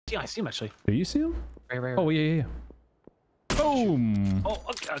I see him actually. Do you see him? Right. Oh yeah. Boom. Oh,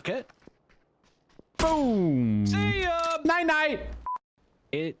 okay. Boom. See ya. Night.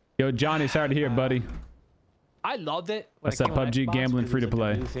 Yo, Johnny, sorry to hear, buddy. I loved it. That's that PUBG gambling free to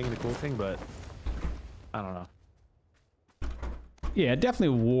play. The cool thing, but I don't know. Yeah, it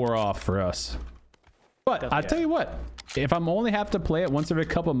definitely wore off for us. But I tell you what, if I'm only have to play it once every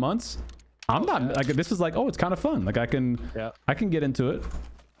couple of months, I'm not like, this is like, oh, it's kind of fun. Like I can get into it.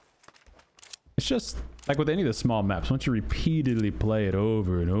 It's just like with any of the small maps, once you repeatedly play it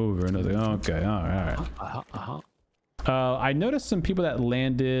over and over and over, okay, all right. I noticed some people that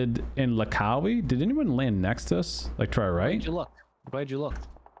landed in Lakawi. Did anyone land next to us? Like try right? I'm glad you looked.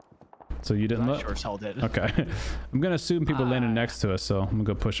 So you didn't look? Sure as hell did. Okay. I'm gonna assume people landed next to us, so I'm gonna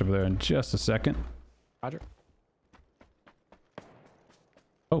go push over there in just a second. Roger.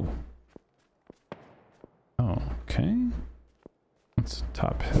 Oh. Okay. That's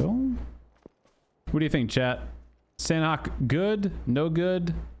top hill. What do you think, chat? Sanhok, good? No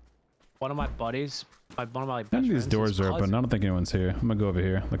good? One of my buddies, one of my best None of these friends, doors are open. I don't think anyone's here. I'm gonna go over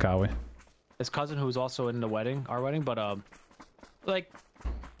here, Lakawi. His cousin, who was also in the wedding, our wedding, but like.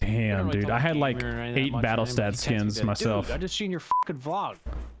 Damn, really dude, I had like 8 battle stat skins myself. Dude, I just seen your fucking vlog.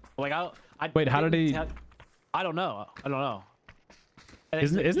 Like, wait, how did he? I don't know.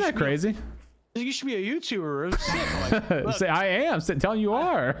 Isn't that crazy? You should be a YouTuber. Like, say I am. Telling you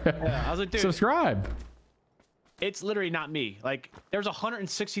are. Yeah, I was like, dude, subscribe. It's literally not me. Like, there's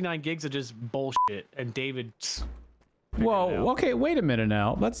 169 gigs of just bullshit, and David. Whoa. Okay. Wait a minute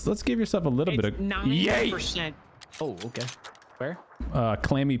now. Let's give yourself a little bit of 90%. Oh, okay. Where?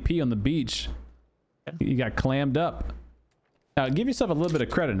 Clammy P on the beach. You got clammed up. Now give yourself a little bit of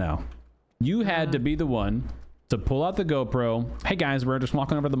credit now. You had to be the one to pull out the GoPro. Hey guys, we're just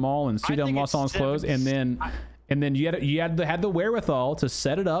walking over the mall and CDome lost all his clothes, and then you had the wherewithal to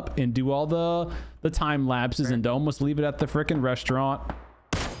set it up and do all the time lapses and to almost leave it at the freaking restaurant.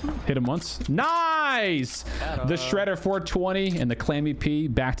 Hit him once. Nice. The Shredder 420 and the Clammy P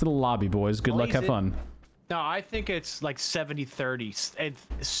back to the lobby, boys. Good luck. Have fun. No, I think it's like 70-30 and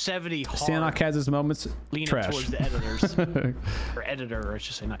 70 hard. Sanhok has his moments. Leaning Trash. towards the editors. Or editor, or I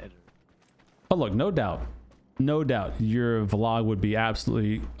should say not editor. Oh, look, no doubt, your vlog would be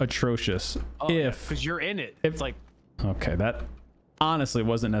absolutely atrocious because you're in it. It's like, okay, that honestly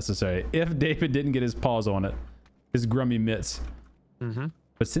wasn't necessary. If David didn't get his paws on it, his grummy mitts.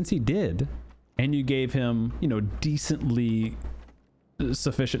 But since he did, and you gave him, decently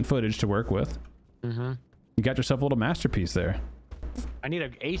sufficient footage to work with, you got yourself a little masterpiece there. I need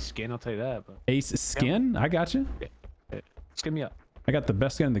an ace skin, I'll tell you that. But ace skin? I got you. Yeah. Skin me up. I got the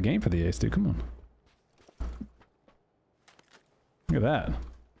best skin in the game for the ace, dude. Come on. Look at that. Come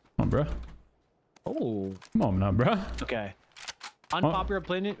on, bro. Oh. Come on now, bro. Okay. Unpopular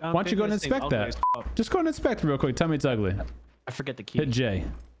opinion. Why don't you go and inspect that? Just go and inspect real quick. Tell me it's ugly. I forget the key. Hit J.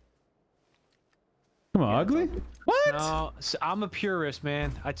 Come on, ugly? What? No, I'm a purist,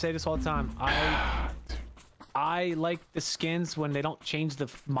 man. I'd say this all the time. I like the skins when they don't change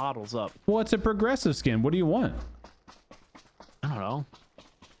the models up. Well, it's a progressive skin. What do you want? I don't know.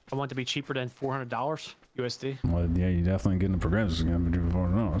 I want it to be cheaper than $400 USD. Well, yeah, you're definitely getting the progressive skin for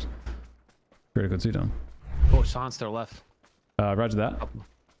 $400. Critical CDome. Oh, Sans to their left. Roger that.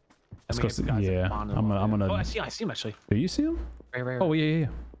 Let's go see. Yeah, I'm gonna. Oh, I see him actually. Do you see him? Right. Oh yeah.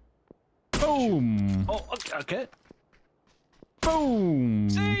 Boom. Oh, okay. Boom.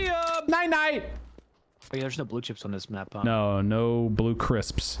 See ya. Night. Oh, yeah, there's no blue chips on this map, huh? No blue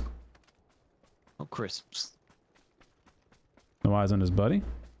crisps. No crisps. No eyes on his buddy.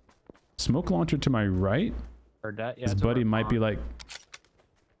 Smoke launcher to my right. Heard that. Yeah. His buddy might be like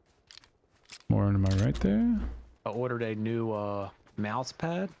more to my right there. I ordered a new mouse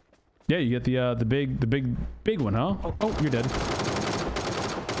pad. Yeah, you get the big one, huh? Oh, you're dead.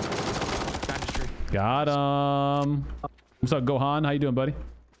 Got him. What's up, Gohan? How you doing, buddy?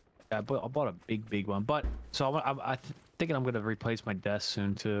 Yeah, I bought a big one, but so I'm thinking I'm gonna replace my desk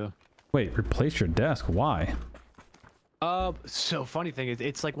soon too. Wait, replace your desk? Why? So funny thing is,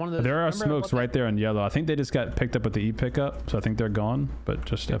 it's like one of those. There are smokes right there on yellow. I think they just got picked up with the e-pickup, so I think they're gone. But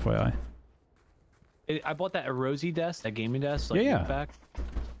just FYI. I bought that Erosi desk, that gaming desk. Like, yeah. Back.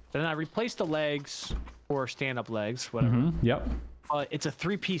 Then I replaced the legs for stand-up legs, whatever. Yep. It's a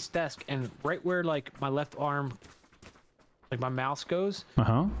 3-piece desk, and right where like my left arm, like my mouse goes,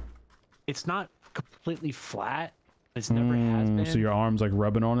 it's not completely flat. It's never has been. So your arm's like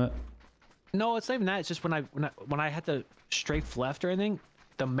rubbing on it? No, it's not even that. It's just when I had to strafe left or anything,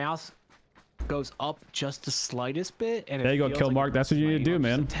 the mouse goes up just the slightest bit, and there you go, kill like mark. That's what you need to do,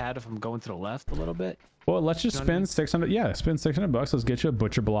 man. Just a tad if I'm going to the left a little bit. Well, let's just spend 600. Yeah, spend 600 bucks. Let's get you a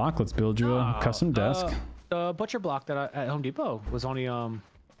butcher block. Let's build you a custom desk. The butcher block that at Home Depot was only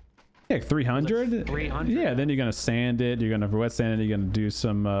yeah, 300. Like 300. Yeah, then you're gonna sand it. You're gonna wet sand it. You're gonna do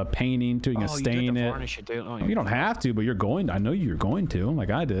some painting too. You're gonna stain it. Varnish it, dude. You don't have to, but you're going. I know you're going to,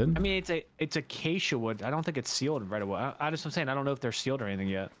 like I did. I mean, it's acacia wood. I don't think it's sealed right away. I'm saying I don't know if they're sealed or anything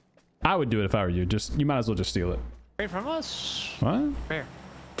yet. I would do it if I were you. You might as well just steal it. Right from us. What? Fair.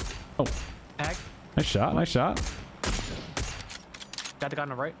 Oh. Tag. Nice shot. Nice shot. Got the guy on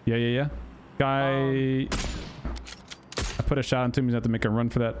the right. Yeah. Guy. I put a shot into him. He's gonna have to make a run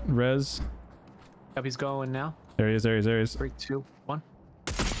for that res. Yep, he's going now. There he is. 3, 2, 1.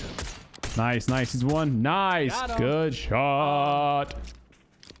 Nice. He's one. Nice. Good shot.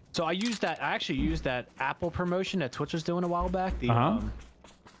 So I actually used that Apple promotion that Twitch was doing a while back. The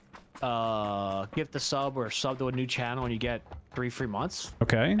gift a sub or sub to a new channel and you get 3 free months.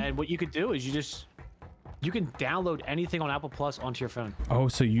 Okay. And what you could do is you can download anything on Apple Plus onto your phone. Oh,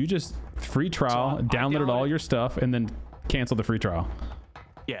 so you just free trial, downloaded all your stuff, and then canceled the free trial.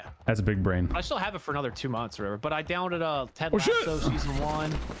 Yeah. That's a big brain. I still have it for another 2 months or whatever, but I downloaded Ted Lasso season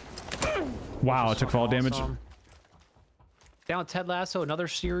 1. Wow, it took fall damage. Download Ted Lasso, another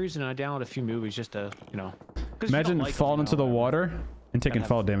series, and I downloaded a few movies just to, Imagine falling into the water and taking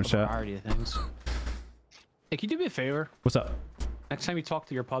fall damage, chat. Variety of things. Hey, can you do me a favor? What's up? Next time you talk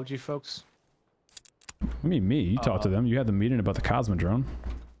to your PUBG folks. I mean, me. You talk to them. You had the meeting about the Cosmodrome.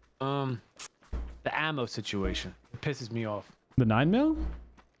 The ammo situation. It pisses me off. The 9mm?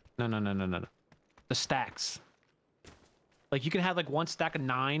 No. The stacks. Like, you can have, like, one stack of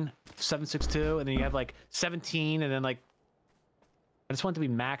 9, 7.62, and then you have, like, 17, and then, like... I just want it to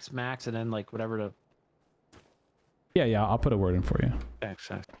be max, and then, like, whatever to... Yeah, I'll put a word in for you. Thanks.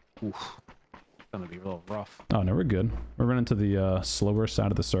 Oof. It's gonna be real rough. Oh, no, we're good. We're running to the slower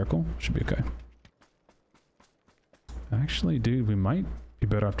side of the circle. Should be okay. Actually, dude, we might be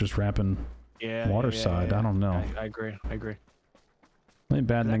better off just wrapping water side. I don't know. I agree. The only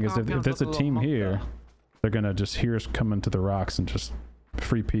bad thing is if there's a team here, they're gonna just hear us coming to the rocks and just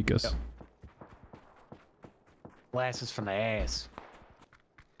free peek us. Glasses from the ass.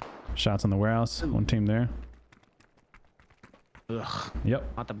 Shots on the warehouse. One team there. Ugh.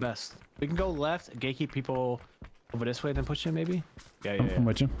 Yep. Not the best. We can go left, gatekeep people over this way, then push in maybe. Yeah. I'm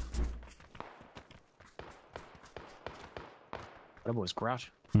with you. That boy's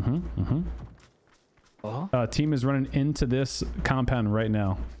grouch. Team is running into this compound right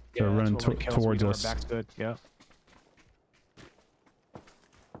now. They're running towards us. Back's good. Yeah.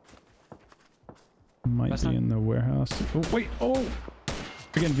 Might be in the warehouse. Oh, wait. Oh!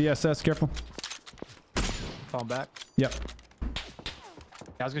 We're getting VSS. Careful. Falling back. Yep. Yeah,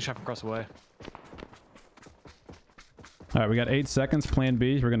 I was gonna shot from across the way. All right, we got 8 seconds. Plan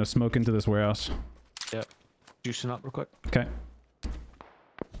B. We're gonna smoke into this warehouse. Yep. Juicing up real quick. Okay.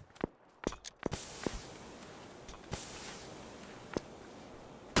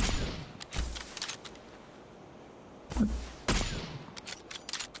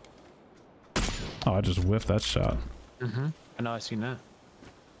 Oh, I just whiffed that shot. I know, I seen that.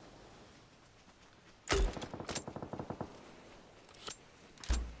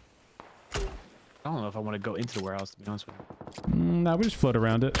 I don't know if I want to go into the warehouse, to be honest with you. Nah, we just float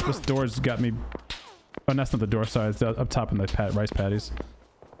around it. This door's got me... Oh, that's not the door side. It's up top in the rice patties.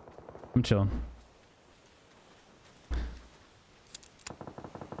 I'm chilling.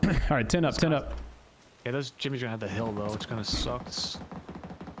 All right, 10 up, 10 up. Yeah, those Jimmy's gonna have the hill, though. It's gonna suck.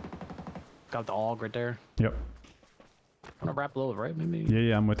 Got the AUG right there. Yep. I'm gonna wrap below it, right? Maybe.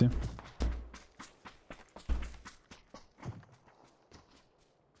 Yeah, I'm with you.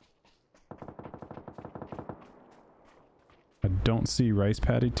 I don't see rice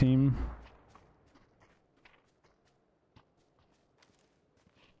patty team.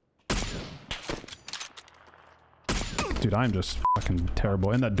 Dude, I'm just fucking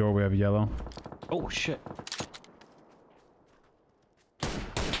terrible. In that door we have yellow. Oh shit.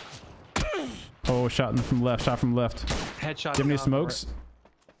 Oh, shot from left. Shot from left. Headshot. Give me smokes.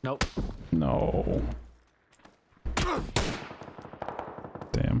 Nope. No.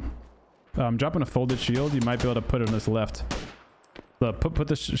 Damn. I'm dropping a folded shield. You might be able to put it on this left. Put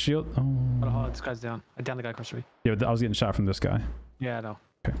the shield. Oh, this guy's down. I downed the guy across the street. Yeah, I was getting shot from this guy. Yeah, I know.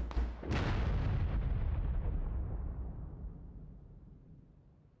 Okay.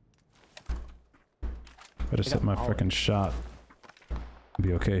 I just hit my freaking shot. I'll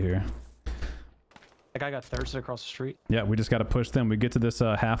be okay here. That guy got thirsted across the street. Yeah, we just got to push them. We get to this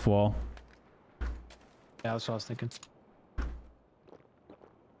half wall. Yeah, that's what I was thinking.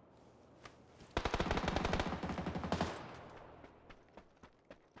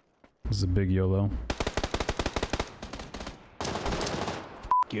 This is a big YOLO.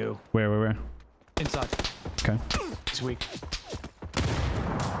 you. Where? Inside. Okay. He's weak.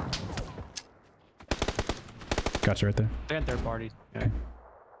 Got you right there. They're in third party. Yeah. Okay.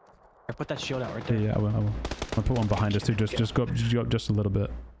 Here, put that shield out right there. Yeah, I will. I'll put one behind us too. Just go up just a little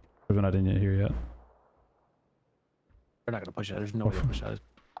bit. We're not in here yet. We're not gonna push that. There's no way to push that.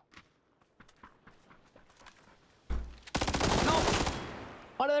 No!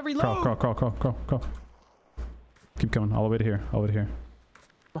 Why did I reload? Crawl. Keep coming all the way to here. All the way to here.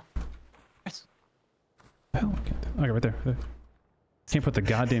 Yes. Hell, I can't. Okay, right there. Can't put the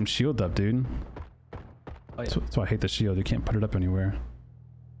goddamn shield up, dude. Oh, yeah. That's why I hate the shield. You can't put it up anywhere.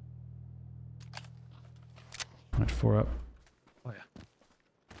 Alright, 4 up. Oh yeah.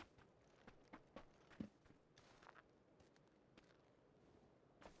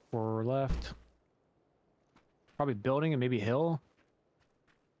 Four left. Probably building and maybe hill.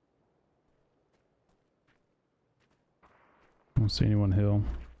 I don't see anyone hill.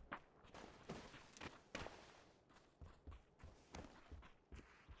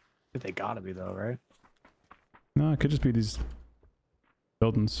 They gotta be though, right? No, it could just be these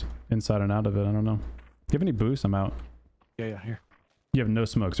buildings inside and out of it. I don't know. Do you have any boost? I'm out. Yeah, here. You have no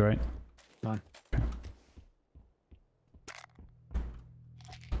smokes, right? None. Okay.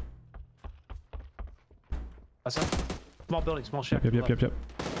 That's up. Small building, small shack. Yep.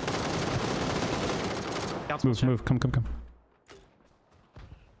 Down small shack. Move. Come.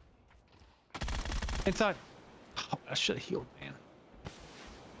 Inside. Oh, I should have healed, man.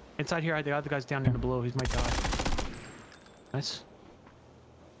 Inside here, the other guy's down in the blue. He might die. Nice.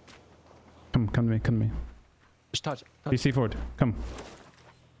 Come to me. Just touch it. DC forward. Come.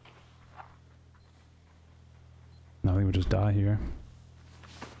 No, we would just die here.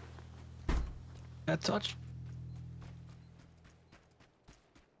 That touch.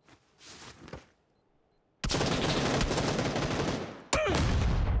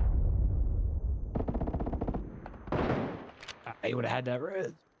 I would have had that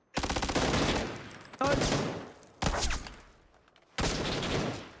red.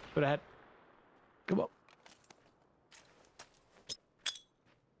 Would have had. Come on.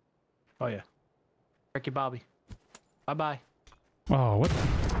 Oh yeah. Ricky Bobby. Bye. Oh, what?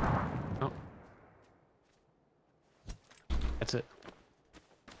 Oh. That's it.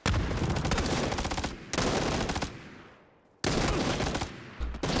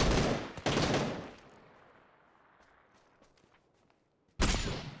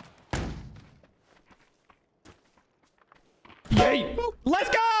 Yay! Let's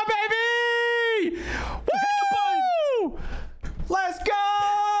go, baby! Woo! Let's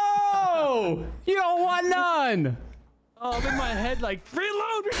go! You don't want none. Oh, I'm in my head like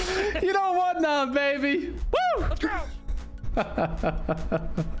reload. You don't want none, baby. Woo! Let's go.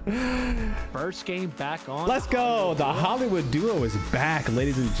 First game back on. Let's go. The Hollywood Duo is back,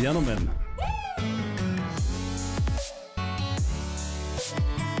 ladies and gentlemen.